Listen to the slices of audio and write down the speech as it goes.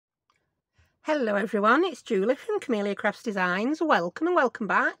Hello everyone, it's Julie from Camelia Crafts Designs. Welcome and welcome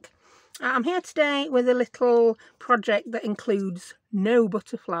back. I'm here today with a little project that includes no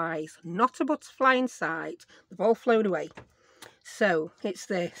butterflies, not a butterfly in sight. They've all flown away. So it's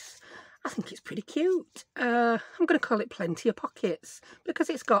this. I think it's pretty cute. I'm going to call it Plenty of Pockets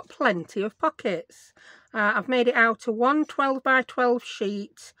because it's got plenty of pockets. I've made it out of one 12 by 12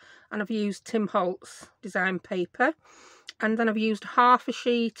 sheet and I've used Tim Holtz design paper. And then I've used half a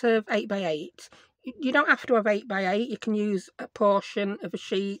sheet of 8 by 8. You don't have to have 8 by 8. You can use a portion of a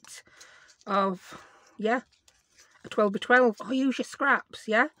sheet of, a 12 by 12. Or use your scraps,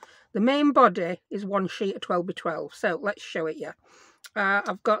 yeah? The main body is one sheet of 12 by 12. So let's show it you.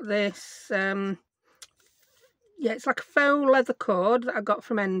 I've got this, it's like a faux leather cord that I got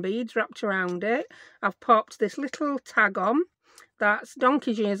from N Beads wrapped around it. I've popped this little tag on. That's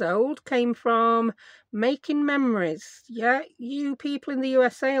donkey's years old, came from Making Memories. Yeah, you people in the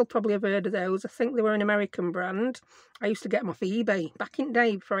USA will probably have heard of those. I think they were an American brand. I used to get them off eBay back in the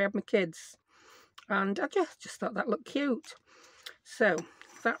day before I had my kids. And I just thought that looked cute. So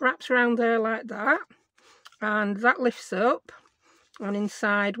that wraps around there like that. And that lifts up. And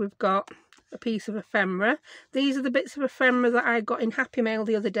inside we've got a piece of ephemera. These are the bits of ephemera that I got in Happy Mail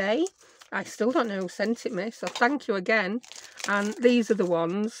the other day. I still don't know who sent it me, so thank you again. And these are the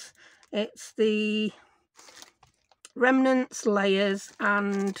ones. It's the Remnants, Layers,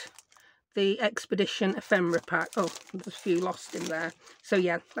 and the Expedition Ephemera pack. Oh, there's a few lost in there. So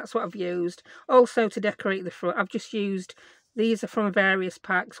yeah, that's what I've used. Also to decorate the front, I've just used, these are from various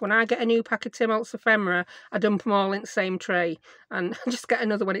packs. When I get a new pack of Tim Holtz Ephemera, I dump them all in the same tray. And I just get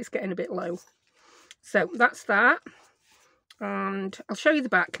another when it's getting a bit low. So that's that. And I'll show you the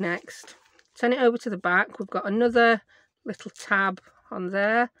back next. Turn it over to the back. We've got another little tab on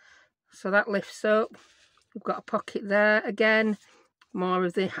there. So that lifts up. We've got a pocket there again. More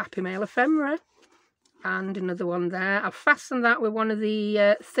of the Happy Mail ephemera. And another one there. I've fastened that with one of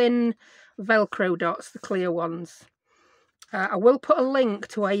the thin Velcro dots, the clear ones. I will put a link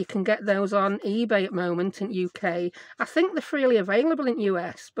to where you can get those on eBay at the moment in UK. I think they're freely available in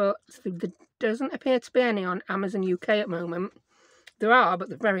US, but there doesn't appear to be any on Amazon UK at the moment. There are, but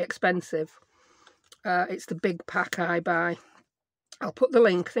they're very expensive. It's the big pack I buy. I'll put the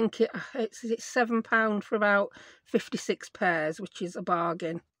link. I think it's £7 for about 56 pairs, which is a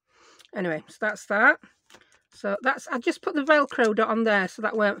bargain. Anyway, so that's that. So that's, I just put the Velcro dot on there so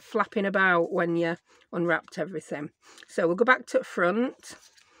that weren't flapping about when you unwrapped everything. So we'll go back to the front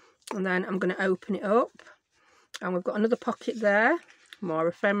and then I'm going to open it up. And we've got another pocket there. More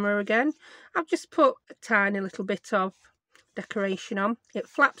ephemera again. I've just put a tiny little bit of decoration on. It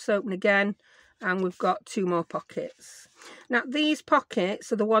flaps open again and we've got two more pockets. Now these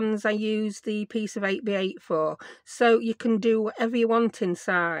pockets are the ones I use the piece of 8 by 8 for, so you can do whatever you want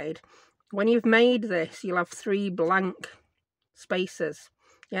inside. When you've made this, you'll have 3 blank spaces.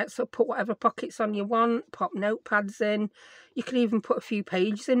 Yeah, so put whatever pockets on you want, pop notepads in. You can even put a few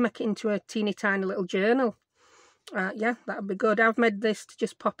pages in, make it into a teeny tiny little journal. Yeah, that would be good. I've made this to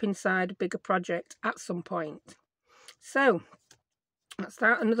just pop inside a bigger project at some point. So that's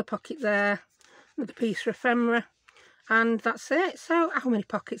that, another pocket there, another piece of ephemera, and that's it. So how many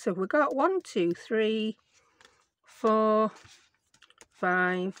pockets have we got? 1, 2, 3, 4,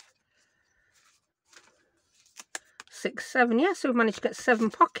 5, 6, 7. Yeah, so we've managed to get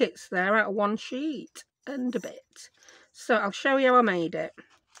 7 pockets there out of one sheet and a bit. So I'll show you how I made it.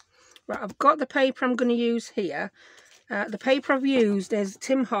 Right, I've got the paper I'm going to use here. The paper I've used is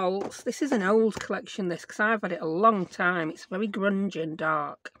Tim Holtz. This is an old collection, this, because I've had it a long time. It's very grungy and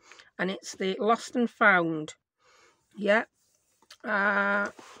dark. And it's the Lost and Found. Yeah.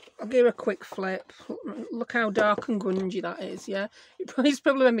 I'll give it a quick flip. Look how dark and grungy that is, yeah. It's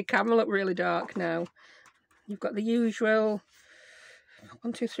probably made my camera look really dark now. You've got the usual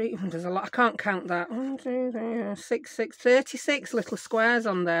 1, 2, 3. There's a lot. I can't count that. 1, 2, 3, 6, 36 little squares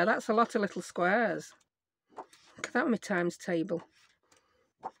on there. That's a lot of little squares. Look at that on my times table.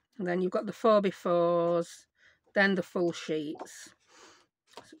 And then you've got the 4x4s, then the full sheets.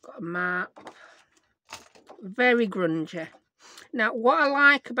 So we've got a map. Very grungy. Now, what I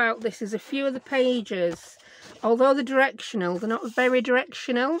like about this is a few of the pages, although they're directional, they're not very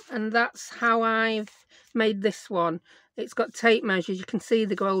directional, and that's how I've made this one. It's got tape measures. You can see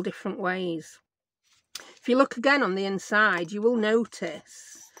they go all different ways. If you look again on the inside, you will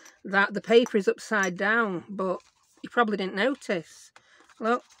notice that the paper is upside down, but you probably didn't notice.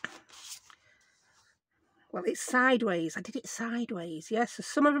 Look. Well, it's sideways. I did it sideways, yes. So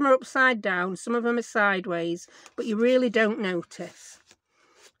some of them are upside down, some of them are sideways, but you really don't notice.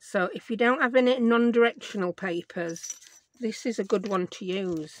 So if you don't have any non-directional papers, this is a good one to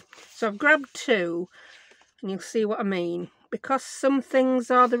use. So I've grabbed two, and you'll see what I mean. Because some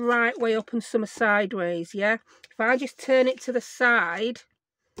things are the right way up and some are sideways, yeah? If I just turn it to the side,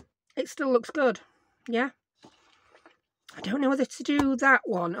 it still looks good, yeah? I don't know whether to do that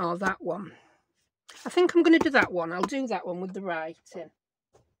one or that one. I think I'm going to do that one. I'll do that one with the writing.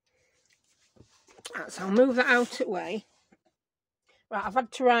 Right, so I'll move that out of the way. Right, I've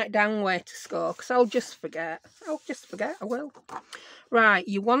had to write down where to score because I'll just forget. I will. Right,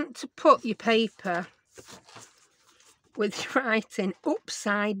 you want to put your paper with your writing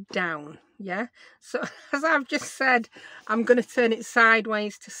upside down, yeah? So, as I've just said, I'm going to turn it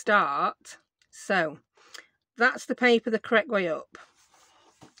sideways to start. So, that's the paper the correct way up.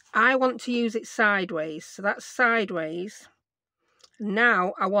 I want to use it sideways, so that's sideways.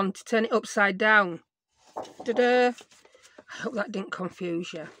 Now, I want to turn it upside down. Ta-da! I hope that didn't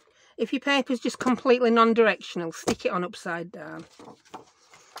confuse you. If your paper's just completely non-directional, stick it on upside down.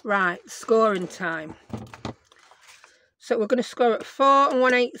 Right, scoring time. So we're going to score at 4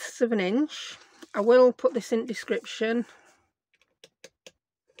 1/8 of an inch. I will put this in description.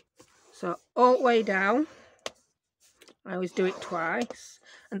 So all the way down. I always do it twice.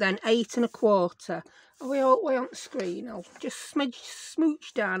 And then 8 1/4. Are we all the way on the screen? I'll just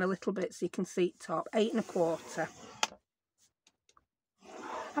smooch down a little bit so you can see it top. 8 1/4.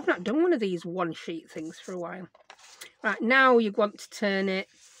 I've not done one of these one sheet things for a while. Right, now you want to turn it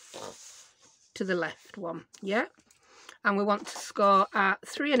to the left one, yeah? And we want to score at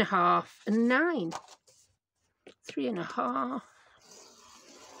 3 1/2 and 9. 3 1/2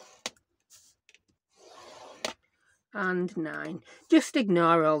 and 9. Just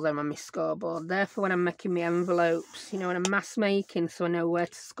ignore all them on my scoreboard. They're for when I'm making my envelopes, you know, when I'm mass making, so I know where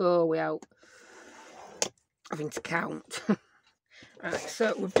to score without having to count. Right,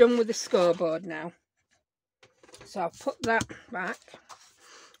 so we've done with the scoreboard now. So I'll put that back.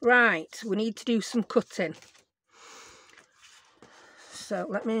 Right, we need to do some cutting. So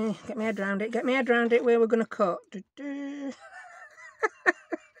let me get my head around it. Get my head around it where we're going to cut.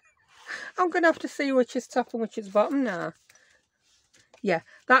 I'm going to have to see which is top and which is bottom now. Yeah,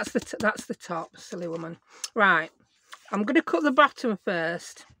 that's the top, silly woman. Right, I'm going to cut the bottom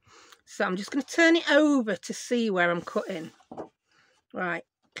first. So I'm just going to turn it over to see where I'm cutting. Right,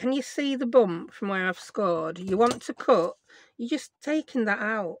 can you see the bump from where I've scored? You want to cut, you're just taking that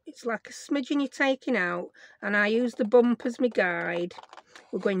out. It's like a smidgen you're taking out, and I use the bump as my guide.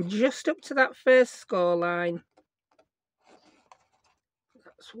 We're going just up to that first score line.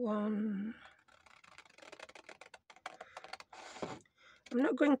 That's one. I'm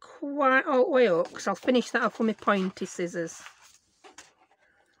not going quite all the way up because I'll finish that off with my pointy scissors.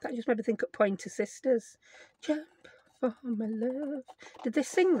 That just made me think of Pointer Sisters. Jump for my love. Did they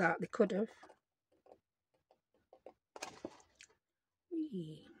sing that? They could have.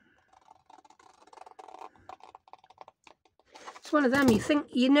 It's one of them, you think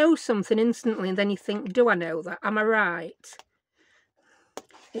you know something instantly and then you think, do I know that? Am I right?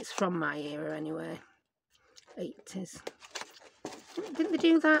 It's from my era anyway. 80s. Didn't they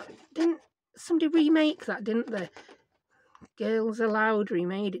do that? Didn't somebody remake that, didn't they? Girls Aloud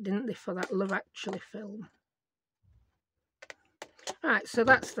remade it, didn't they, for that Love Actually film? Right, so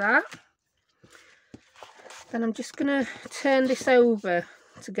that's that. Then I'm just going to turn this over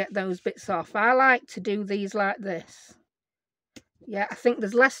to get those bits off. I like to do these like this. Yeah, I think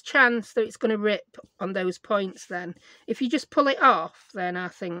there's less chance that it's going to rip on those points then. If you just pull it off, then I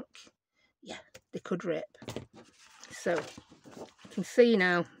think, yeah, they could rip. So, you can see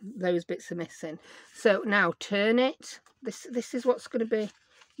now those bits are missing. So now turn it. This is what's going to be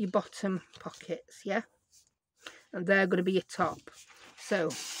your bottom pockets, yeah? And they're going to be your top. So,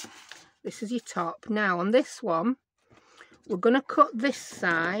 this is your top. Now, on this one, we're going to cut this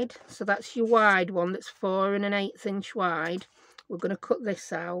side. So that's your wide one that's 4 1/8 inch wide. We're going to cut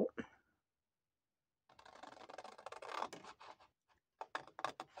this out.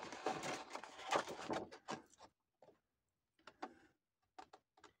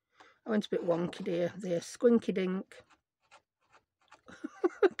 I went a bit wonky there, squinky dink.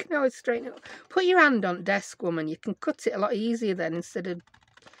 I can always straighten it up. Put your hand on desk, woman. You can cut it a lot easier then instead of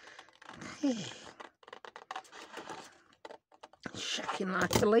shaking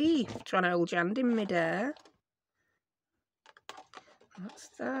like a leaf, trying to hold your hand in midair. That's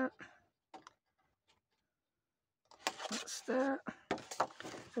that. That's that.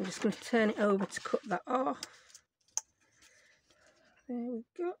 I'm just going to turn it over to cut that off. There we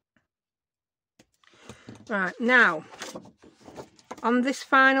go. Right, now, on this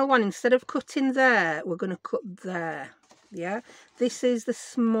final one, instead of cutting there, we're going to cut there, yeah? This is the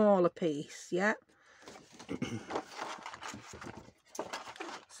smaller piece, yeah?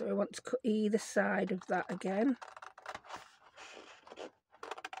 So I want to cut either side of that again.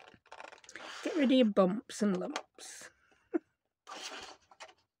 Get rid of your bumps and lumps.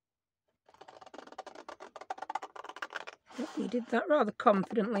 You did that rather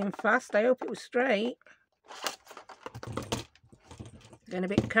confidently and fast. I hope it was straight. Getting a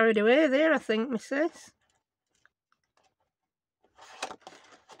bit carried away there, I think, missus.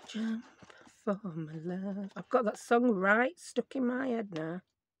 Jump for my love. I've got that song right stuck in my head now.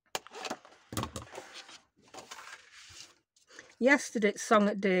 Yesterday's song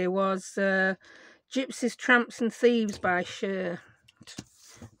at day was Gypsies, Tramps and Thieves by Cher.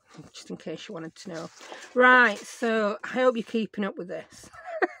 Just in case you wanted to know. Right, so I hope you're keeping up with this.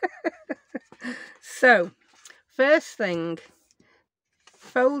 So, first thing,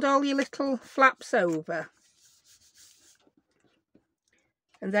 fold all your little flaps over.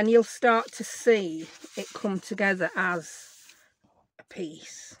 And then you'll start to see it come together as a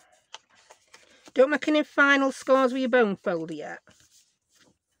piece. Don't make any final scores with your bone folder yet.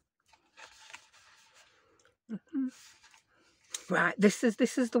 Right, this is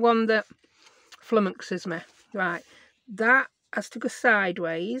the one that flummoxes me. Right, that has to go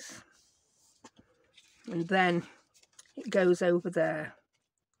sideways. And then it goes over there.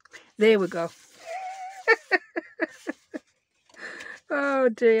 There we go. Oh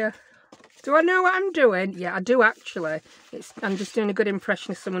dear. Do I know what I'm doing? Yeah, I do actually. I'm just doing a good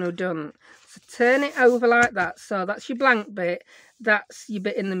impression of someone who doesn't. So turn it over like that. So that's your blank bit. That's your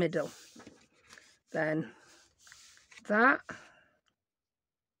bit in the middle. Then that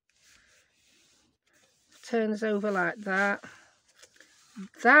turns over like that.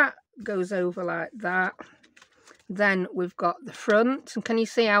 That goes over like that. Then we've got the front. And can you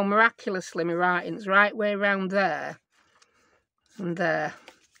see how miraculously my writing's right way around there and there?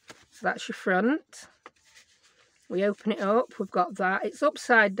 So that's your front. We open it up, we've got that. It's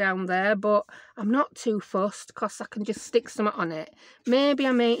upside down there, but I'm not too fussed because I can just stick something on it. Maybe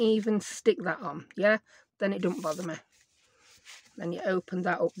I may even stick that on, yeah? Then it don't bother me. Then you open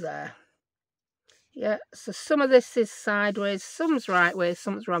that up there. Yeah, so some of this is sideways, some's right way,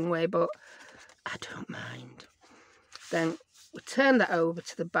 some's wrong way, but I don't mind. Then we turn that over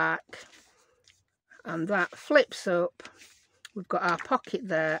to the back and that flips up. We've got our pocket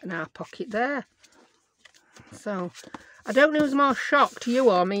there and our pocket there. So I don't know who's more shocked, you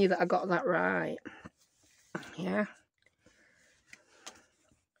or me, that I got that right. Yeah.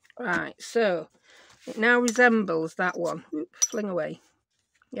 Right, so it now resembles that one. Oops, fling away.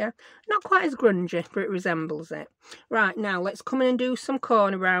 Yeah, not quite as grungy, but it resembles it. Right, now let's come in and do some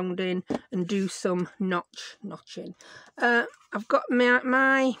corner rounding and do some notching. I've got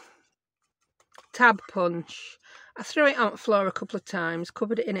my tab punch. I threw it on the floor a couple of times,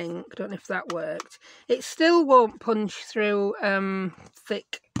 covered it in ink. Don't know if that worked. It still won't punch through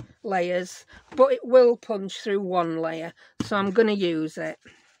thick layers, but it will punch through one layer. So I'm going to use it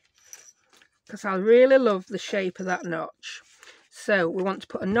because I really love the shape of that notch. So we want to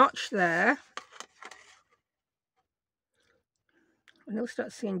put a notch there. And I'll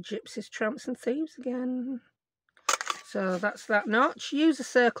start seeing Gypsies, Tramps and Thieves again. So that's that notch. Use a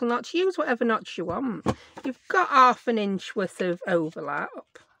circle notch. Use whatever notch you want. You've got half an inch worth of overlap,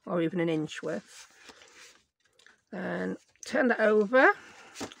 or even an inch worth. And turn that over.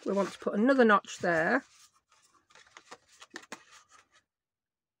 We want to put another notch there.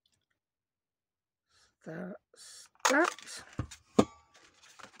 That's that.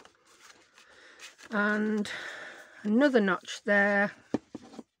 And another notch there.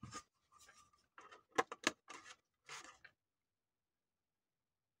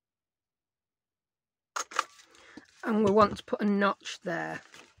 And we want to put a notch there.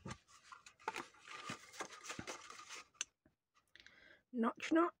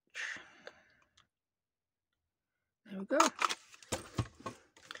 Notch, notch. There we go.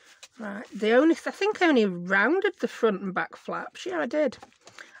 Right, I think I only rounded the front and back flaps. Yeah, I did.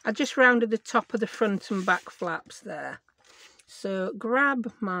 I just rounded the top of the front and back flaps there. So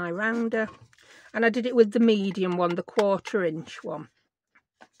grab my rounder, and I did it with the medium one, the 1/4 inch one.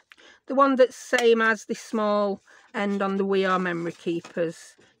 The one that's same as the small end on the We Are Memory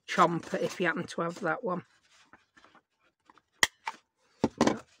Keepers chomper, if you happen to have that one.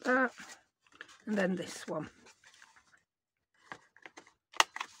 Got that. And then this one.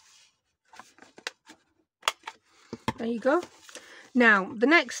 There you go. Now, the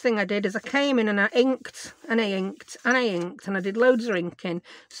next thing I did is I came in and I inked and I inked and I inked and I did loads of inking.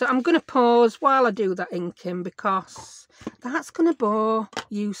 So I'm going to pause while I do that inking because that's going to bore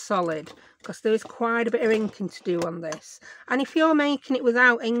you solid, because there is quite a bit of inking to do on this. And if you're making it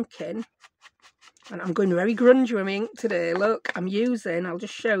without inking, And I'm going very grungy with my ink today. Look, I'm using, I'll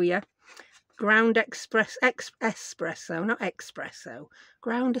just show you, ground espresso, not espresso,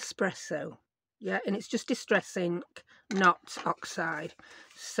 ground espresso. Yeah, and it's just distress ink, not oxide.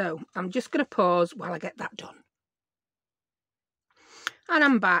 So I'm just going to pause while I get that done. And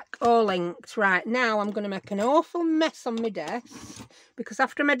I'm back, all inked. Right, now I'm going to make an awful mess on my desk, because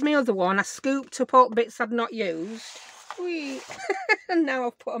after I made my other one, I scooped up all the bits I'd not used. Whee! And now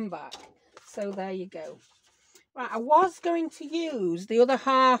I've put them back. So there you go. Right, I was going to use the other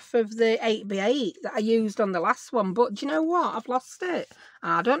half of the 8x8 that I used on the last one, but do you know what? I've lost it.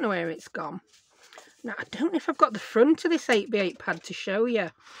 I don't know where it's gone. Now, I don't know if I've got the front of this 8x8 pad to show you.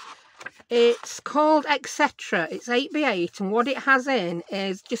 It's called Etc. It's 8x8, and what it has in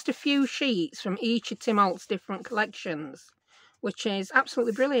is just a few sheets from each of Tim Holtz different collections, which is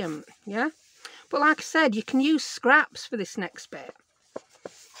absolutely brilliant, yeah? But like I said, you can use scraps for this next bit.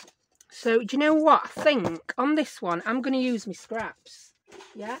 So, do you know what? I think on this one, I'm going to use my scraps,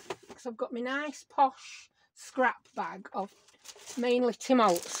 yeah? Because I've got my nice posh scrap bag of mainly Tim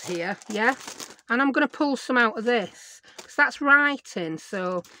Holtz here, yeah? And I'm going to pull some out of this, because that's writing,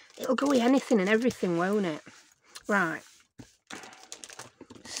 so it'll go with anything and everything, won't it? Right.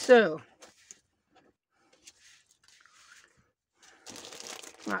 So,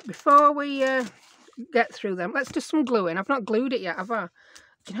 right, before we get through them, let's do some gluing. I've not glued it yet, have I?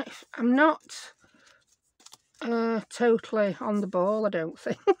 You know, I'm not totally on the ball, I don't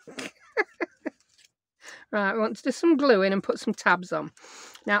think. Right, we want to do some gluing and put some tabs on.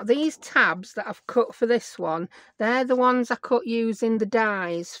 Now, these tabs that I've cut for this one, they're the ones I cut using the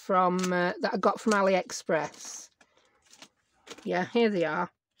dies from that I got from AliExpress. Yeah, here they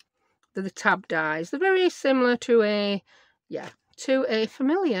are. They're the tab dies. They're very similar to a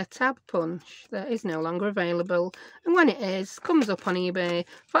familiar tab punch that is no longer available, and when it is, comes up on eBay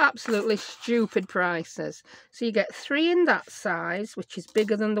for absolutely stupid prices. So you get 3 in that size, which is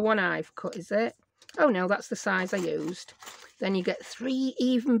bigger than the one I've cut, is it? Oh no, that's the size I used. Then you get 3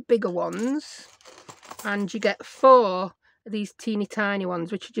 even bigger ones, and you get 4 of these teeny tiny ones,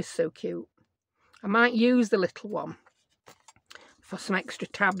 which are just so cute. I might use the little one for some extra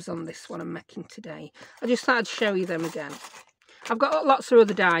tabs on this one I'm making today. I just thought I'd show you them again. I've got lots of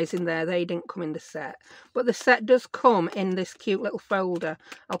other dies in there. They didn't come in the set, but the set does come in this cute little folder.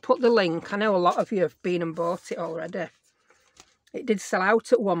 I'll put the link. I know a lot of you have been and bought it already. It did sell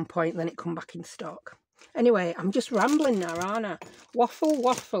out at one point, then it come back in stock. Anyway, I'm just rambling now, aren't I? Waffle,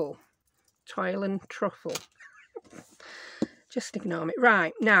 waffle. Toil and truffle. Just ignore me.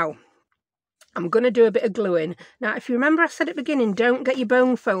 Right, now, I'm going to do a bit of gluing. Now, if you remember I said at the beginning, don't get your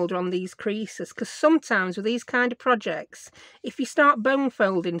bone folder on these creases, because sometimes with these kind of projects, if you start bone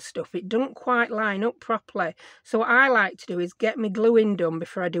folding stuff, it doesn't quite line up properly. So what I like to do is get my gluing done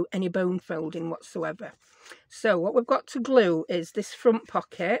before I do any bone folding whatsoever. So what we've got to glue is this front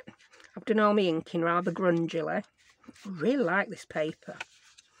pocket. I've done all my inking rather grungily. I really like this paper.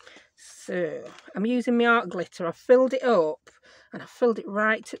 So I'm using my art glitter. I've filled it up, and I've filled it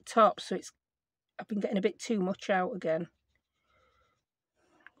right at top, so I've been getting a bit too much out again.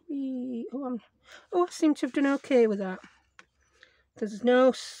 Oh, I seem to have done okay with that. There's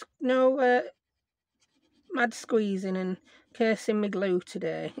no mad squeezing and cursing my glue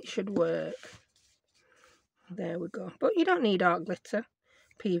today. It should work. There we go. But you don't need art glitter.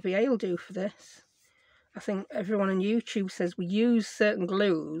 PVA will do for this. I think everyone on YouTube says we use certain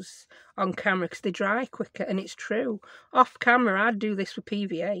glues on camera because they dry quicker, and it's true. Off camera, I'd do this with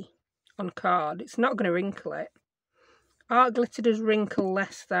PVA on card. It's not going to wrinkle it. Art glitter does wrinkle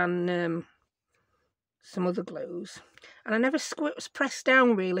less than some other glues. And I never press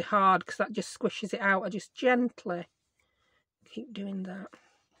down really hard because that just squishes it out. I just gently keep doing that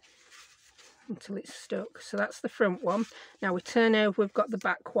until it's stuck. So that's the front one. Now we turn over, we've got the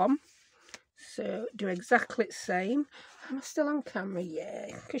back one. So do exactly the same. Am I still on camera? Yeah,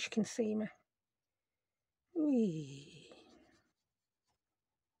 because you can see me. Whee.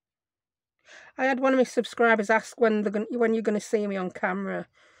 I had one of my subscribers ask when you're going to see me on camera.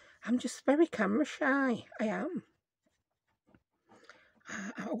 I'm just very camera shy. I am.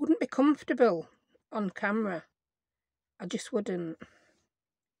 I wouldn't be comfortable on camera. I just wouldn't.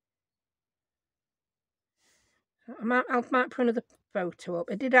 I might put another photo up.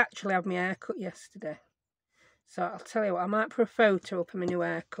 I did actually have my hair cut yesterday. So I'll tell you what, I might put a photo up of my new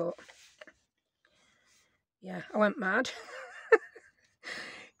haircut. Yeah, I went mad.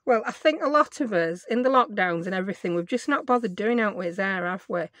 Well, I think a lot of us, in the lockdowns and everything, we've just not bothered doing out with his hair, have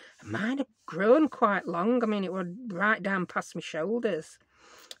we? Mine have grown quite long. I mean, it was right down past my shoulders.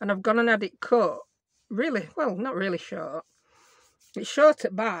 And I've gone and had it cut really, well, not really short. It's short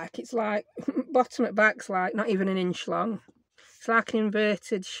at back. It's like, bottom at back's like not even an inch long. It's like an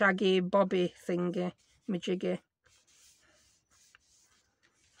inverted shaggy bobby thingy, majiggy.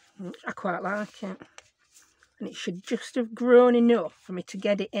 I quite like it. And it should just have grown enough for me to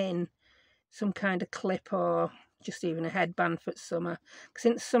get it in some kind of clip or just even a headband for summer. Because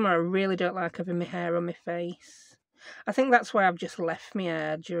in summer I really don't like having my hair on my face. I think that's why I've just left my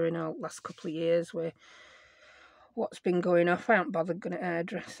hair during the last couple of years with what's been going off. I haven't bothered going to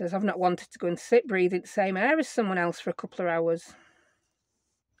hairdressers. I've not wanted to go and sit breathing the same air as someone else for a couple of hours.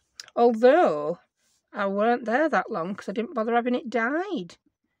 Although I weren't there that long because I didn't bother having it dyed.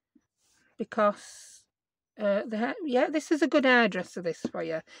 Because, this is a good hairdresser, this for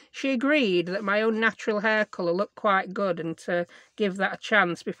you. She agreed that my own natural hair colour looked quite good and to give that a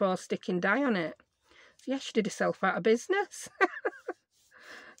chance before sticking dye on it. So yeah, she did herself out of business.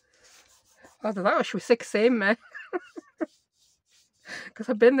 Either that or she was sick of seeing me. Because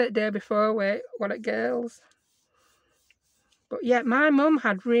I've been that day before with one of the girls. But yeah, my mum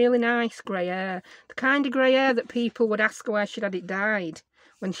had really nice grey hair. The kind of grey hair that people would ask her where she'd had it dyed.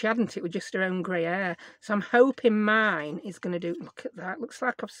 When she hadn't, it was just her own grey hair. So I'm hoping mine is going to do... Look at that. Looks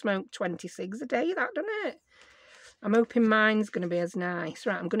like I've smoked 20 cigs a day, that, doesn't it? I'm hoping mine's going to be as nice.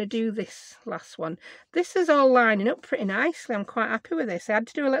 Right, I'm going to do this last one. This is all lining up pretty nicely. I'm quite happy with this. I had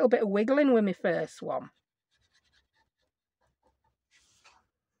to do a little bit of wiggling with my first one.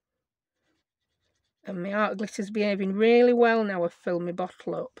 And my art glitter's behaving really well now I've filled my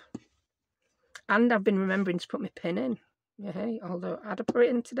bottle up. And I've been remembering to put my pin in. Yeah, although had I put it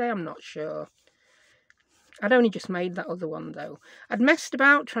in today, I'm not sure. I'd only just made that other one though. I'd messed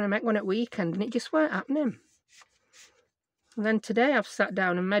about trying to make one at weekend and it just weren't happening. And then today I've sat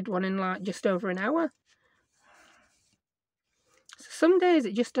down and made one in like just over an hour. So some days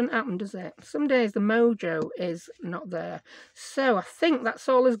it just doesn't happen, does it? Some days the mojo is not there. So I think that's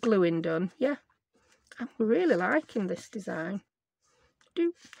all as gluing done. Yeah, I'm really liking this design.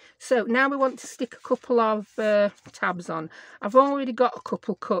 So now we want to stick a couple of tabs on. I've already got a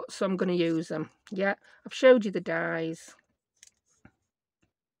couple cut, so I'm going to use them. Yeah, I've showed you the dies.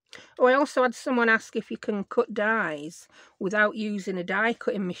 Oh, I also had someone ask if you can cut dies without using a die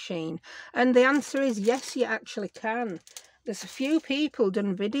cutting machine. And the answer is yes, you actually can. There's a few people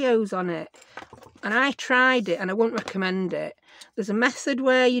done videos on it. And I tried it and I wouldn't recommend it. There's a method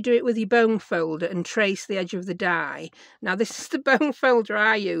where you do it with your bone folder and trace the edge of the die. Now this is the bone folder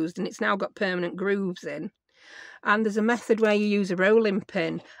I used and it's now got permanent grooves in. And there's a method where you use a rolling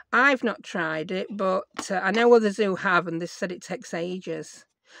pin. I've not tried it, but I know others who have and they said it takes ages.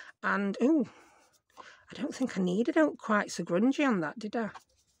 And, ooh, I don't think I needed it quite so grungy on that, did I?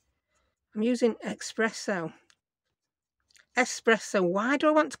 I'm using espresso. Espresso. Why do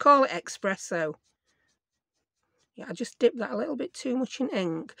I want to call it espresso? Yeah, I just dipped that a little bit too much in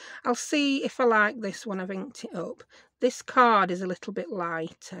ink. I'll see if I like this when I've inked it up. This card is a little bit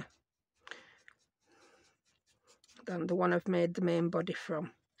lighter than the one I've made the main body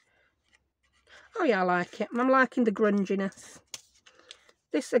from. Oh yeah, I like it. I'm liking the grunginess.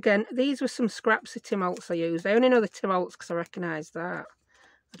 This again, these were some scraps of Tim Holtz I used. I only know the Tim Holtz because I recognise that.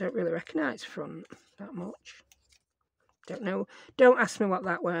 I don't really recognise front that much. Don't know. Don't ask me what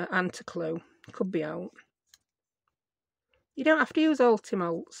that were. And a clue. Could be out. You don't have to use all Tim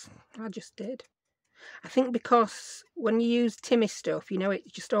Holtz. I just did. I think because when you use Timmy stuff, you know,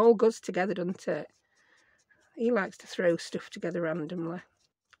 it just all goes together, doesn't it? He likes to throw stuff together randomly.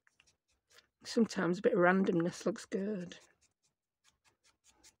 Sometimes a bit of randomness looks good.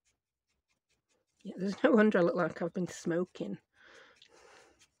 Yeah, there's no wonder I look like I've been smoking.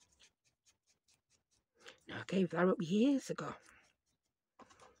 No, I gave that up years ago.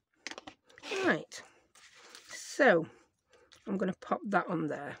 Right. So, I'm going to pop that on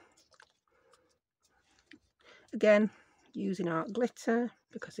there. Again, using art glitter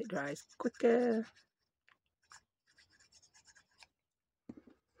because it dries quicker.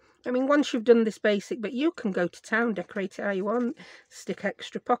 I mean, once you've done this basic bit, you can go to town, decorate it how you want, stick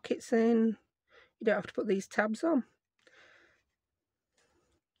extra pockets in. You don't have to put these tabs on.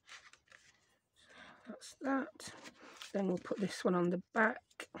 That's that. Then we'll put this one on the back.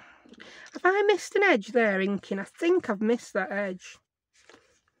 Have I missed an edge there inking? I think I've missed that edge.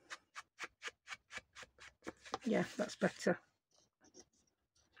 Yeah, that's better.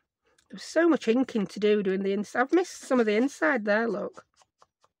 There's so much inking to do doing the inside. I've missed some of the inside there, look.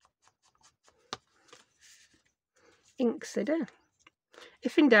 Ink cider.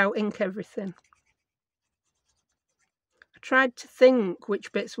 If in doubt, ink everything. I tried to think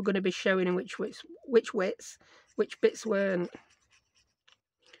which bits were going to be showing and which bits weren't.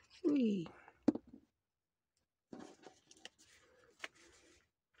 Whee.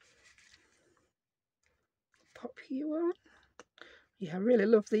 you want. Yeah, I really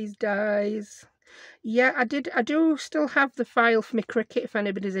love these dies. Yeah, I do still have the file for my Cricut if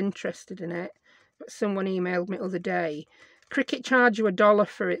anybody's interested in it. But someone emailed me the other day. Cricut charge you $1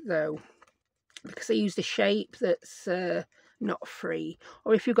 for it though, because I used a shape that's not free.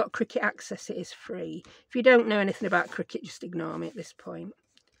 Or if you've got Cricut Access, it is free. If you don't know anything about Cricut, just ignore me at this point.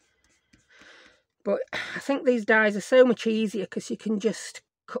 But I think these dies are so much easier because you can just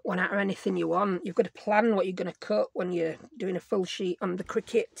cut one out of anything you want. You've got to plan what you're going to cut when you're doing a full sheet on the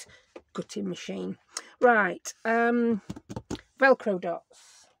Cricut cutting machine. Right, Velcro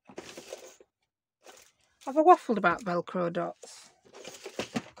dots. Have I waffled about Velcro dots?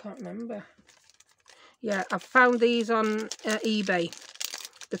 Can't remember. Yeah, I've found these on eBay.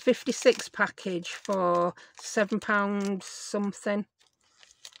 The 56 package for £7 something.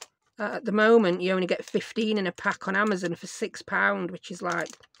 At the moment, you only get 15 in a pack on Amazon for £6, which is like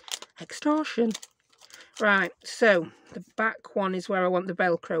extortion. Right, so the back one is where I want the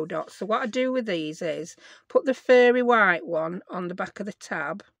Velcro dots. So what I do with these is put the furry white one on the back of the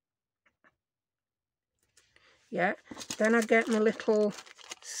tab. Yeah, then I get my little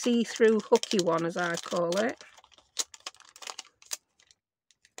see-through hooky one, as I call it,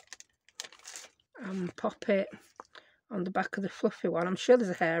 and pop it on the back of the fluffy one. I'm sure there's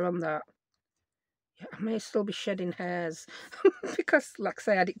a hair on that. Yeah, I may still be shedding hairs because, like I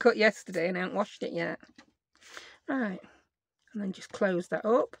say, I had it cut yesterday and I haven't washed it yet. Right, and then just close that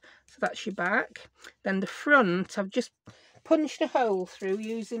up. So that's your back. Then the front, I've just punched a hole through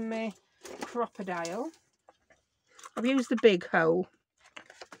using my crocodile. I've used the big hole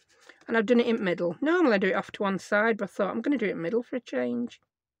and I've done it in middle. Normally I do it off to one side, but I thought I'm going to do it in middle for a change.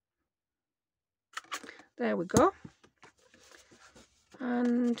 There we go.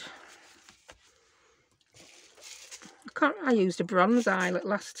 And I used a bronze eyelet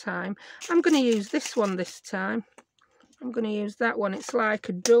last time. I'm going to use this one this time. I'm going to use that one. It's like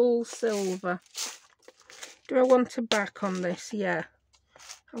a dull silver. Do I want a back on this? Yeah.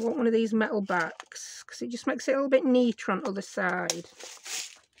 I want one of these metal backs because it just makes it a little bit neater on the other side.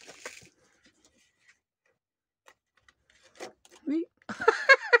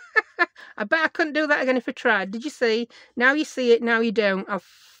 I bet I couldn't do that again if I tried. Did you see? Now you see it, now you don't. I've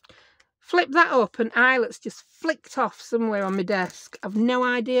flipped that up and eyelet's just flicked off somewhere on my desk. I've no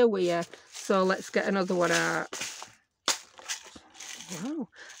idea where. So let's get another one out. Wow.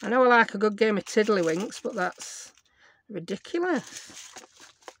 I know I like a good game of tiddlywinks, but that's ridiculous.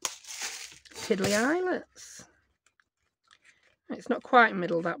 Tiddly eyelets. It's not quite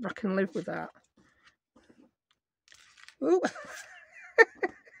middle that, but I can live with that. Ooh.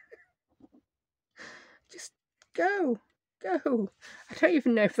 Just go. I don't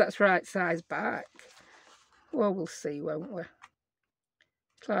even know if that's right size back. Well, we'll see, won't we?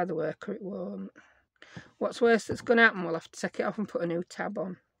 It'll either work or it won't. What's worse that's going to happen, we'll have to take it off and put a new tab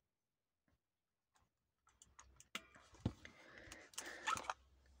on.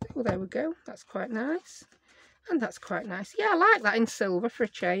 Oh, there we go. That's quite nice. And that's quite nice. Yeah, I like that in silver for a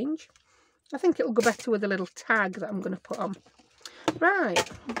change. I think it'll go better with a little tag that I'm going to put on.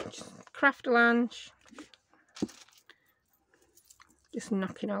 Right. Craft a lunch. Just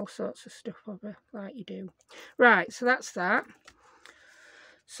knocking all sorts of stuff over like you do. Right, so that's that.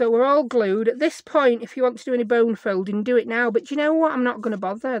 So we're all glued. At this point, if you want to do any bone folding, do it now. But you know what? I'm not going to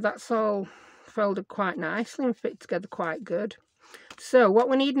bother. That's all folded quite nicely and fit together quite good. So what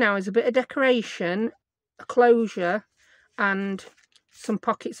we need now is a bit of decoration, a closure, and some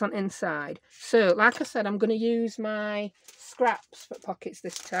pockets on inside. So, like I said, I'm going to use my scraps for pockets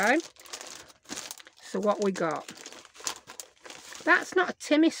this time. So what we got? That's not a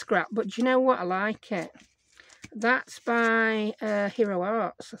Timmy scrap, but do you know what? I like it. That's by Hero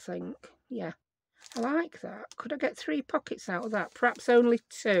Arts, I think. Yeah, I like that. Could I get 3 pockets out of that? Perhaps only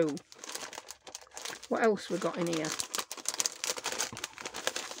 2. What else we got in here?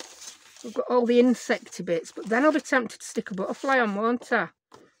 We've got all the insecty bits, but then I'll be tempted to stick a butterfly on, won't I?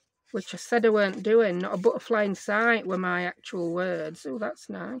 Which I said I weren't doing. Not a butterfly in sight were my actual words. Oh, that's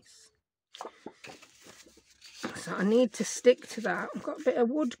nice. So I need to stick to that. I've got a bit of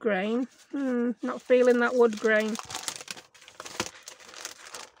wood grain. Not feeling that wood grain.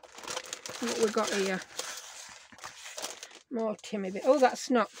 What we got here? More Timmy bit. Oh, that's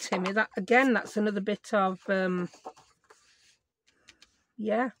not Timmy. That again, that's another bit of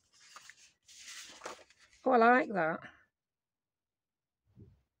yeah. Oh, I like that.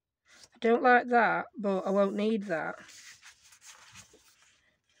 I don't like that, but I won't need that.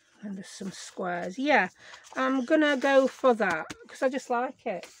 And there's some squares. Yeah, I'm gonna go for that because I just like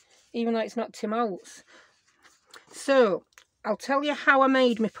it, even though it's not Tim Holtz. So I'll tell you how I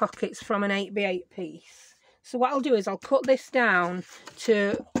made my pockets from an 8x8 piece. So what I'll do is I'll cut this down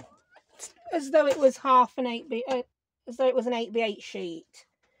to as though it was as though it was an 8x8 sheet,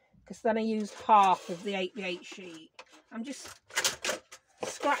 because then I used half of the 8x8 sheet. I'm just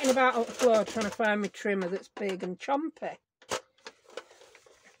scratching about up the floor trying to find my trimmer that's big and chompy.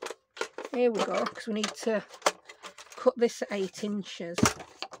 Here we go, because we need to cut this at 8 inches.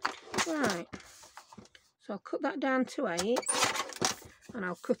 Right, so I'll cut that down to 8 and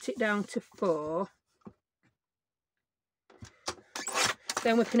I'll cut it down to 4.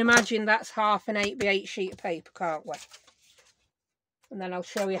 Then we can imagine that's half an 8x8 sheet of paper, can't we? And then I'll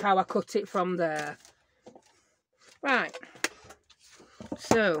show you how I cut it from there. Right,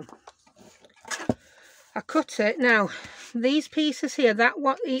 so I cut it. Now these pieces here,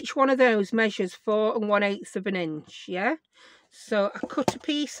 each one of those measures 4 1/8 of an inch, yeah? So I cut a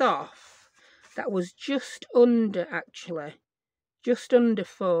piece off that was just under, actually, just under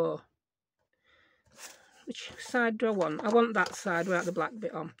 4. Which side do I want? I want that side without the black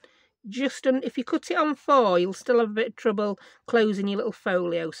bit on. Just if you cut it on 4, you'll still have a bit of trouble closing your little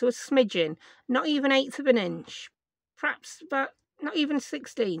folio. So a smidgen, not even 1/8 of an inch, perhaps about not even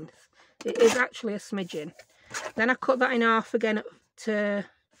 1/16. It is actually a smidgen. Then I cut that in half again up to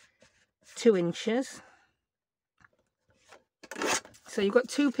 2 inches. So you've got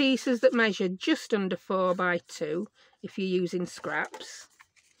 2 pieces that measure just under 4 by 2 if you're using scraps.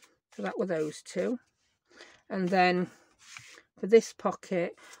 So that were those 2. And then for this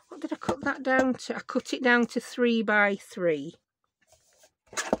pocket, what did I cut that down to? I cut it down to 3 by 3.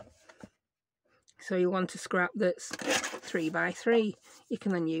 So you want a scrap that's 3 by 3. You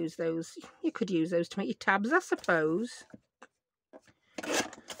can then use those. You could use those to make your tabs, I suppose.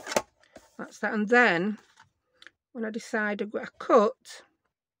 That's that. And then when I decided what I cut,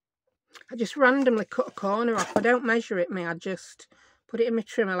 I just randomly cut a corner off. I don't measure it, I just put it in my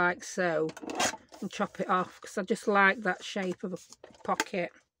trimmer like so and chop it off, because I just like that shape of a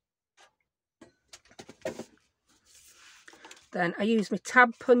pocket. Then I use my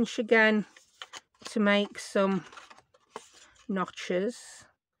tab punch again to make some nachos.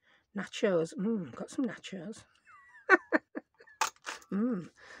 Got some nachos.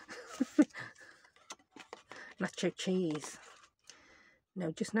 Nacho cheese.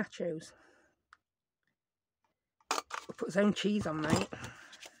 No, just nachos. We'll put his own cheese on, mate.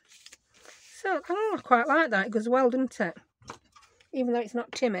 So, I quite like that. It goes well, doesn't it? Even though it's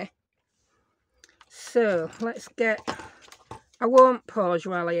not Timmy. So, let's get... I won't pause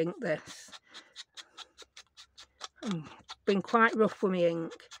while I ink this. I've been quite rough with my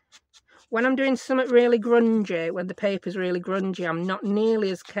ink. When I'm doing something really grungy, when the paper's really grungy, I'm not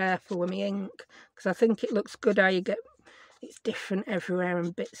nearly as careful with my ink, because I think it looks good how you get... It's different everywhere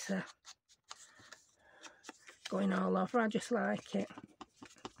and bits are going all over. I just like it.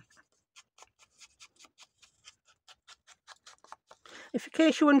 If in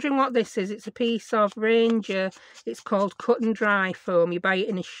case you're wondering what this is, it's a piece of Ranger. It's called cut and dry foam. You buy it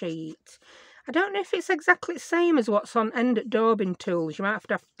in a sheet. I don't know if it's exactly the same as what's on end at daubing tools. You might have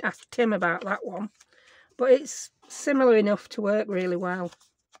to ask Tim about that one. But it's similar enough to work really well.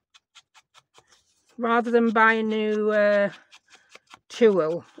 Rather than buy a new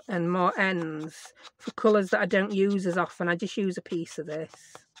tool and more ends for colours that I don't use as often, I just use a piece of this.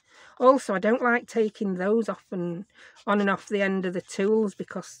 Also, I don't like taking those off and on and off the end of the tools,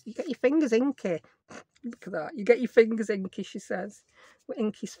 because you get your fingers inky. Look at that. You get your fingers inky, she says. Well,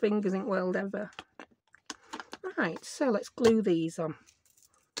 inky's fingers ain't world ever. Right, so let's glue these on.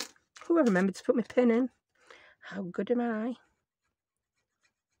 Oh, I remembered to put my pin in. How good am I?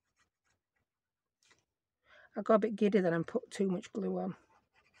 I got a bit giddy then and put too much glue on.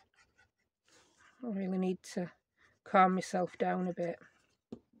 I really need to calm myself down a bit.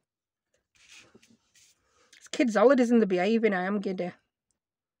 It's kids' holidays and they're behaving. I am giddy.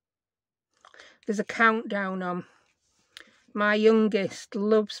 There's a countdown on. My youngest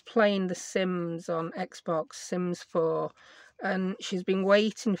loves playing The Sims on Xbox, Sims 4. And she's been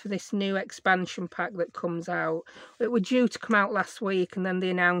waiting for this new expansion pack that comes out. It was due to come out last week, and then they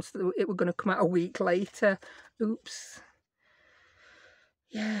announced that it was going to come out a week later. Oops.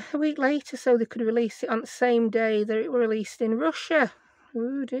 Yeah, a week later, so they could release it on the same day that it was released in Russia.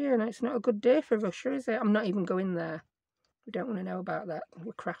 Oh dear, no, it's not a good day for Russia, is it? I'm not even going there. We don't want to know about that.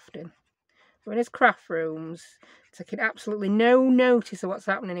 We're crafting. We're in his craft rooms, taking absolutely no notice of what's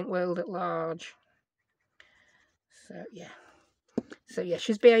happening in the world at large. So, yeah. So, yeah,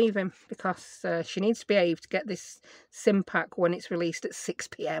 she's behaving, because she needs to behave to get this sim pack when it's released at 6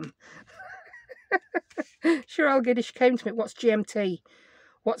 PM. Sure, all good. She came to me, what's GMT?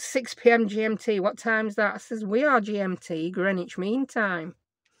 What's 6 PM GMT? What time's that? I says, we are GMT, Greenwich Mean Time.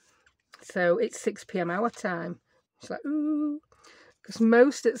 So it's 6 p.m. our time. She's like, ooh. Because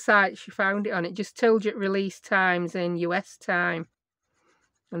most at site she found it on, it just told you release times in US time.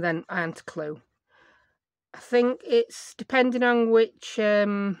 And then I hadn't a clue. I think it's depending on which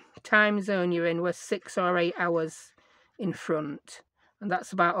time zone you're in, we're 6 or 8 hours in front. And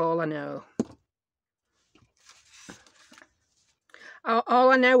that's about all I know.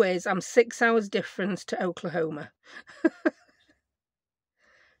 All I know is I'm 6 hours difference to Oklahoma.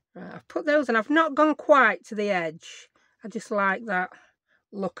 Right, I've put those and I've not gone quite to the edge. I just like that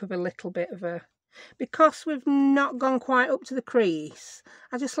look of a little bit of a... Because we've not gone quite up to the crease,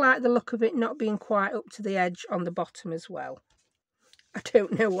 I just like the look of it not being quite up to the edge on the bottom as well. I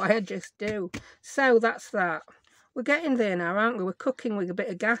don't know why, I just do. So that's that. We're getting there now, aren't we? We're cooking with a bit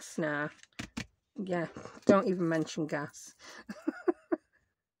of gas now. Yeah, don't even mention gas.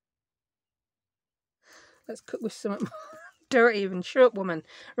 Let's cook with some... Don't even. Shut up, woman.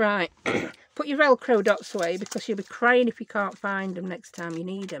 Right. Put your Velcro dots away because you'll be crying if you can't find them next time you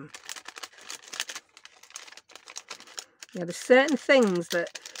need them. Yeah, there's certain things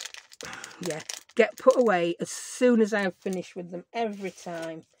that, yeah, get put away as soon as I've finished with them every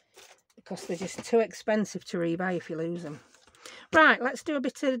time. Because they're just too expensive to rebuy if you lose them. Right, let's do a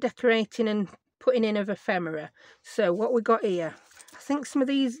bit of decorating and putting in of ephemera. So what we got here? I think some of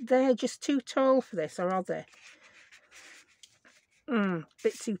these, they're just too tall for this, or are they?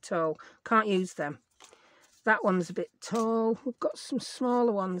 Bit too tall. Can't use them. That one's a bit tall. We've got some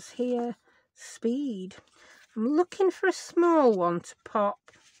smaller ones here. Speed. I'm looking for a small one to pop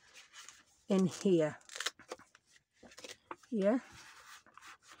in here. Yeah.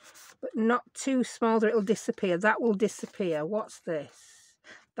 But not too small that it'll disappear. That will disappear. What's this?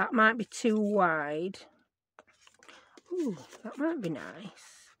 That might be too wide. Ooh, that might be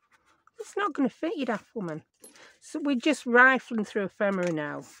nice. It's not going to fit, you daft woman. So we're just rifling through ephemera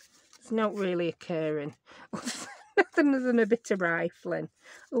now. It's not really occurring. Nothing other than a bit of rifling.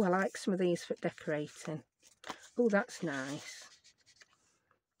 Oh, I like some of these for decorating. Oh, that's nice.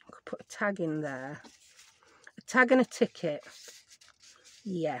 I could put a tag in there. A tag and a ticket.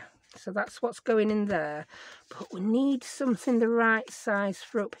 Yeah, so that's what's going in there. But we need something the right size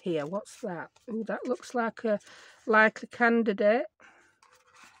for up here. What's that? Oh, that looks like a likely candidate.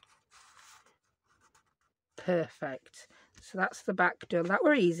 Perfect. So that's the back done. That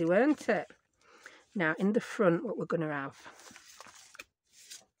were easy, weren't it? Now in the front, what we're going to have.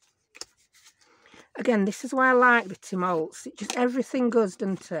 Again, this is why I like the Tim Holtz. It just everything goes,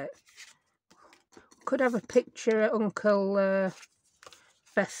 doesn't it? Could have a picture of Uncle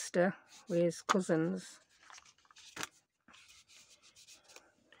Fester with his cousins.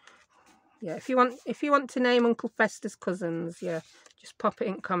 Yeah, if you want to name Uncle Fester's cousins, yeah, just pop it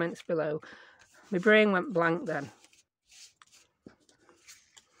in comments below. My brain went blank then.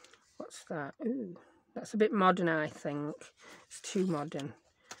 What's that? Ooh, that's a bit modern, I think. It's too modern.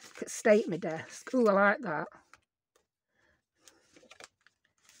 Could stay at my desk. Ooh, I like that.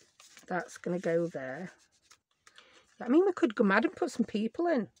 That's going to go there. I mean, we could go mad and put some people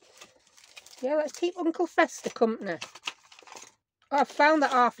in. Yeah, let's keep Uncle Fester company. Oh, I've found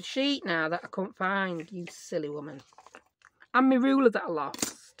that half a sheet now that I couldn't find, you silly woman. And my ruler that I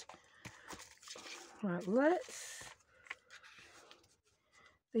lost. Right, let's...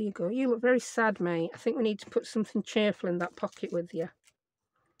 There you go. You look very sad, mate. I think we need to put something cheerful in that pocket with you.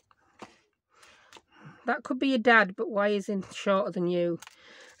 That could be your dad, but why is he shorter than you?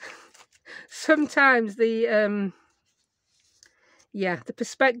 Sometimes the yeah, the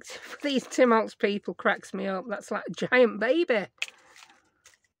perspective of these Tim Holtz people cracks me up. That's like a giant baby.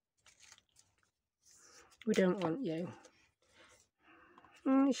 We don't want you.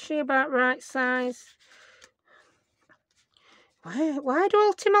 Is she about right size? Why do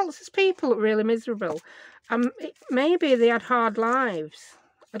all Tim Holtz's people look really miserable? Maybe they had hard lives.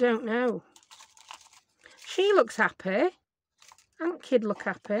 I don't know. She looks happy. And kid look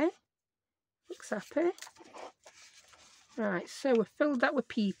happy. Looks happy. Right, so we've filled that with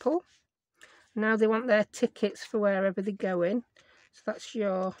people. Now they want their tickets for wherever they're going. So that's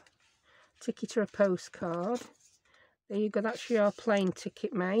your ticket or a postcard. There you go, that's your plane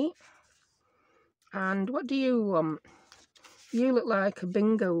ticket, mate. And what do you want? You look like a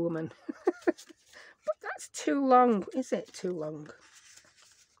bingo woman. But that's too long. Is it too long?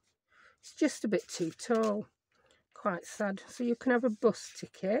 It's just a bit too tall. Quite sad. So you can have a bus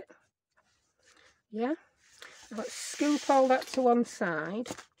ticket. Yeah. Let's scoop all that to one side.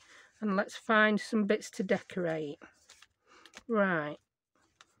 And let's find some bits to decorate. Right.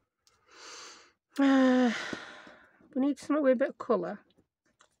 We need something with a bit of colour.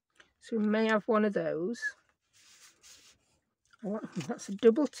 So we may have one of those. That's a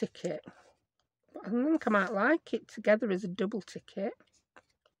double ticket. But I think I might like it together as a double ticket.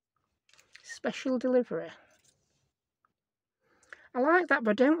 Special delivery. I like that,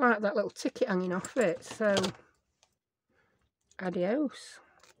 but I don't like that little ticket hanging off it. So, adios.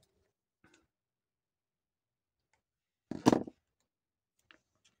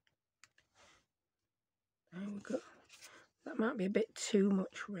 There we go. That might be a bit too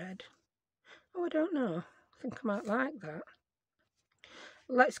much red. Oh, I don't know. I think I might like that.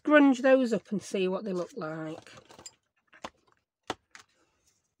 Let's grunge those up and see what they look like.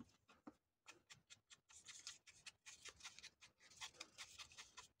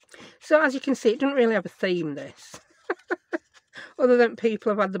 So as you can see, it doesn't really have a theme, this. Other than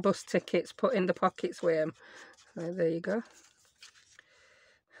people have had the bus tickets put in the pockets with them. So there you go.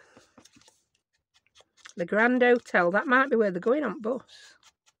 The Grand Hotel. That might be where they're going on bus.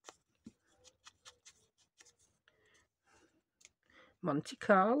 Monte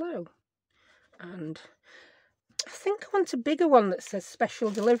Carlo. And I think I want a bigger one that says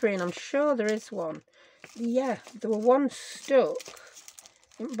special delivery, and I'm sure there is one. Yeah, there were one stuck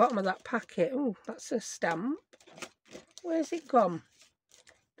in the bottom of that packet. Oh, that's a stamp. Where's it gone?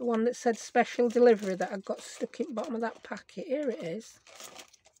 The one that said special delivery that I got stuck in the bottom of that packet. Here it is.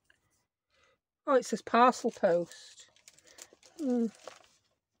 Oh, it says parcel post. Oh,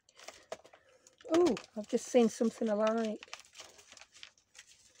 I've just seen something I like.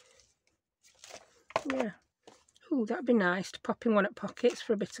 Yeah. Oh, that'd be nice to pop in one at pockets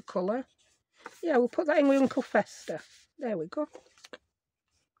for a bit of colour. Yeah, we'll put that in with Uncle Fester. There we go.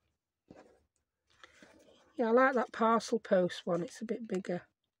 Yeah, I like that parcel post one. It's a bit bigger.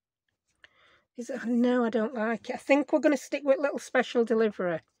 Is it? No, I don't like it. I think we're going to stick with little special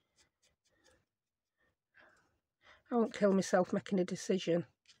delivery. I won't kill myself making a decision.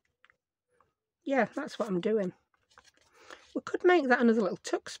 Yeah, that's what I'm doing. We could make that another little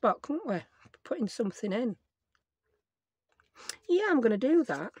tuck spot, couldn't we? Putting something in. Yeah, I'm going to do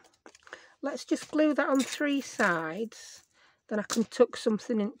that. Let's just glue that on 3 sides. Then I can tuck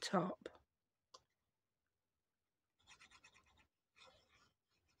something in top.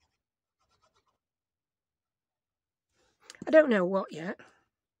 I don't know what yet.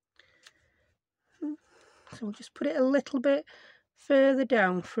 So we'll just put it a little bit further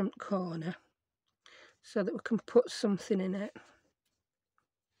down front corner so that we can put something in it.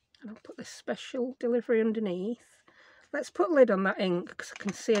 And I'll put this special delivery underneath. Let's put lid on that ink because I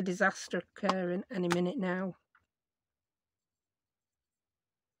can see a disaster occurring any minute now.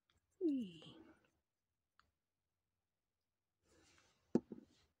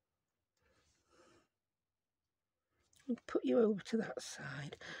 I'll put you over to that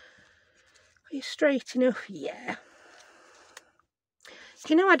side. Are you straight enough? Yeah.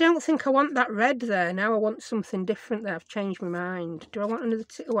 Do you know, I don't think I want that red there. Now I want something different there. I've changed my mind. Do I want another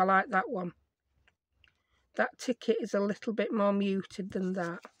ticket? Oh, I like that one. That ticket is a little bit more muted than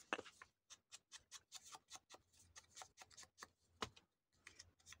that.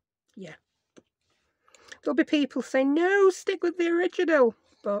 Yeah. There'll be people saying, no, stick with the original.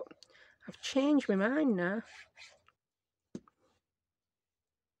 But I've changed my mind now.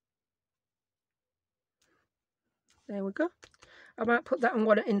 There we go. I might put that on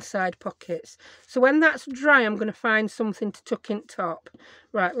one of inside pockets. So when that's dry, I'm going to find something to tuck in top.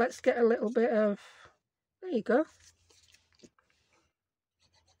 Right, let's get a little bit of... There you go.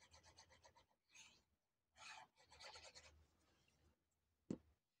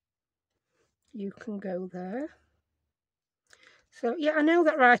 You can go there. So, yeah, I know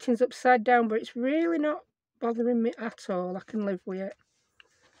that writing's upside down, but it's really not bothering me at all. I can live with it.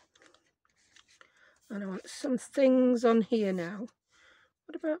 And I want some things on here now.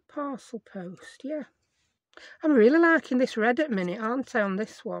 What about parcel post? Yeah. I'm really liking this red at the minute, aren't I, on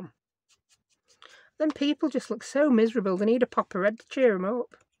this one? Then people just look so miserable. They need a pop of red to cheer them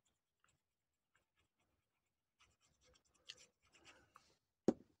up.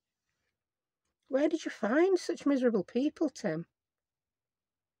 Where did you find such miserable people, Tim?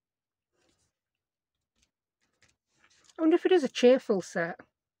 I wonder if it is a cheerful set.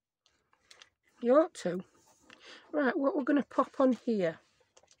 You ought to. Right, what we're going to pop on here.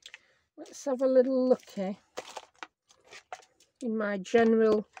 Let's have a little looky in my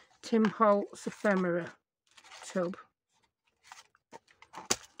general Tim Holtz Ephemera tub.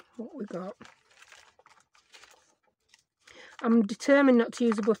 What we got? I'm determined not to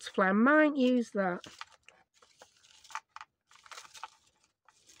use a butterfly. I might use that.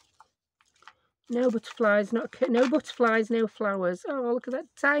 No butterflies, no butterflies, no flowers. Oh, look at that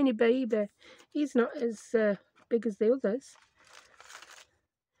tiny baby. He's not as big as the others.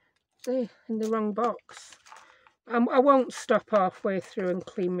 They're in the wrong box. I won't stop halfway through and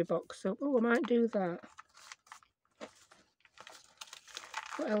clean my box up. Oh, I might do that.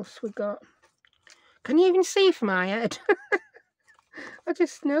 What else we got? Can you even see from my head? I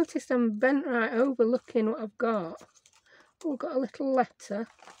just noticed I'm bent right over looking what I've got. Oh, I've got a little letter.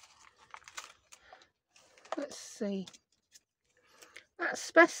 Let's see. That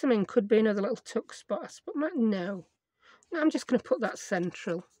specimen could be another little tuck spot, but no. I'm just going to put that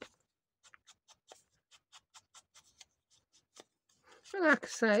central. But like I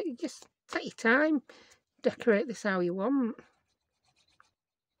say, just take your time. Decorate this how you want.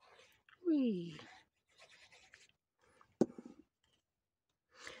 Whee.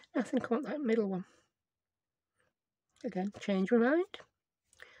 I think I want that middle one. Again, change my mind.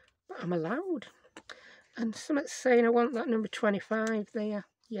 But I'm allowed. And something's saying I want that number 25 there.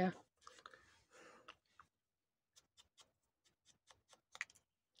 Yeah.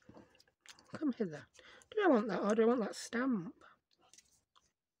 Come hither. Do I want that or do I want that stamp?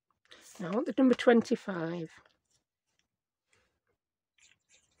 No, I want the number 25.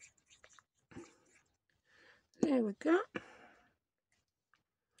 There we go.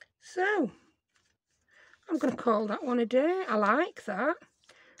 So, I'm going to call that one a day. I like that.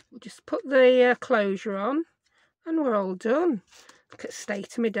 We'll just put the closure on and we're all done. Look at the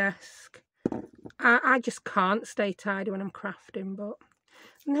state of my desk. I just can't stay tidy when I'm crafting, but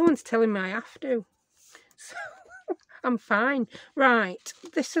no one's telling me I have to. So, I'm fine. Right,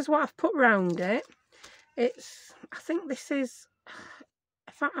 this is what I've put round it. I think this is,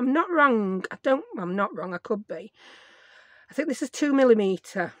 if I'm not wrong, I'm not wrong, I could be. I think this is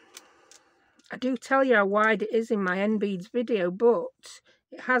 2mm. I do tell you how wide it is in my end beads video, but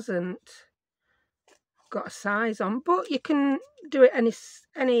it hasn't got a size on. But you can do it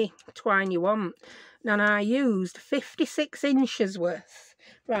any twine you want. Now I used 56 inches worth.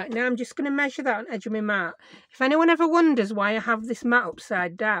 Right, now I'm just going to measure that on the edge of my mat. If anyone ever wonders why I have this mat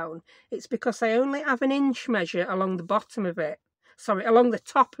upside down, it's because I only have an inch measure along the bottom of it. Sorry, along the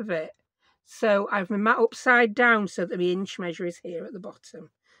top of it. So I have my mat upside down so that my inch measure is here at the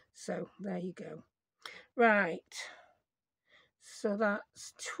bottom. So there you go. Right, so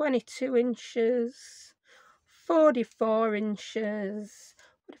that's 22 inches, 44 inches,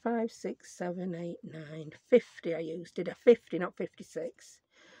 45, 6, 7, 8, 9, 50 I used. Did I 50, not 56?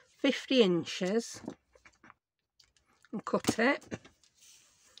 50 inches and cut it.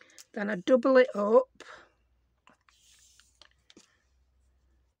 Then I double it up,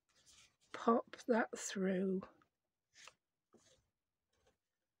 pop that through.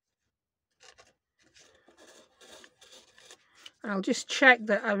 I'll just check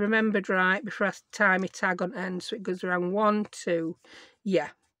that I remembered right before I tie my tag on end, so it goes around 1, 2, yeah,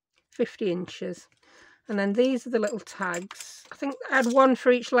 50 inches. And then these are the little tags. I think I had one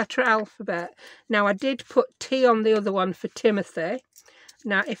for each letter alphabet. Now I did put T on the other one for Timothy.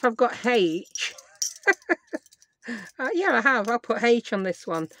 Now if I've got H, yeah I have, I'll put H on this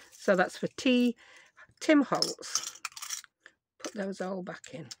one. So that's for Tim Holtz. Put those all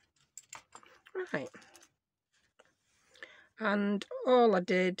back in. Right. And all I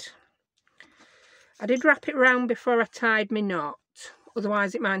did wrap it round before I tied my knot,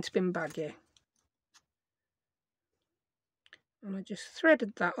 otherwise it might have been baggy. And I just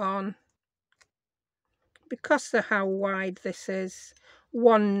threaded that on. Because of how wide this is,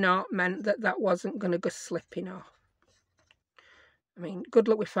 one knot meant that that wasn't going to go slipping off. I mean, good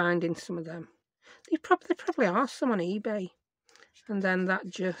luck with finding some of them. There probably are some on eBay. And then that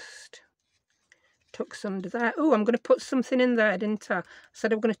just tucks under there. Oh, I'm going to put something in there, didn't I? I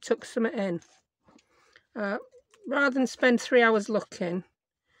said I'm going to tuck something in. Rather than spend 3 hours looking,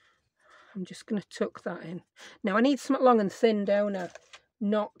 I'm just going to tuck that in. Now, I need something long and thin, don't I?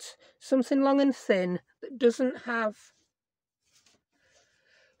 Not something long and thin that doesn't have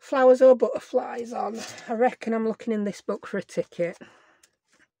flowers or butterflies on. I reckon I'm looking in this book for a ticket.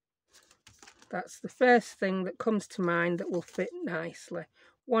 That's the first thing that comes to mind that will fit nicely.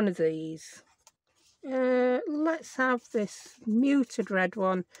 One of these. Let's have this muted red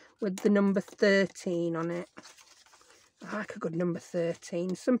one with the number 13 on it. I like a good number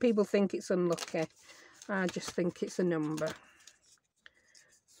 13. Some people think it's unlucky. I just think it's a number.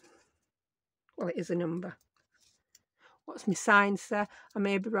 Well, it is a number. What's my sign say? I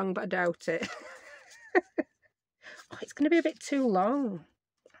may be wrong, but I doubt it. Oh, it's going to be a bit too long.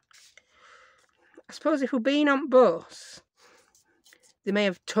 I suppose if we're being on bus, they may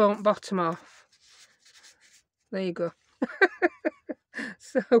have torn bottom off. There you go.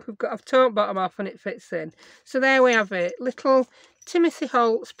 So we've got a torn bottom off and it fits in. So there we have it. Little Timothy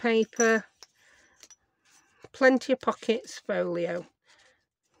Holtz paper. Plenty of pockets folio.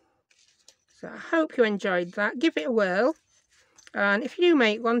 So I hope you enjoyed that. Give it a whirl. And if you do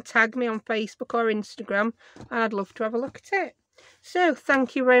make one, tag me on Facebook or Instagram, and I'd love to have a look at it. So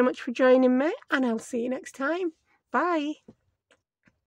thank you very much for joining me, and I'll see you next time. Bye.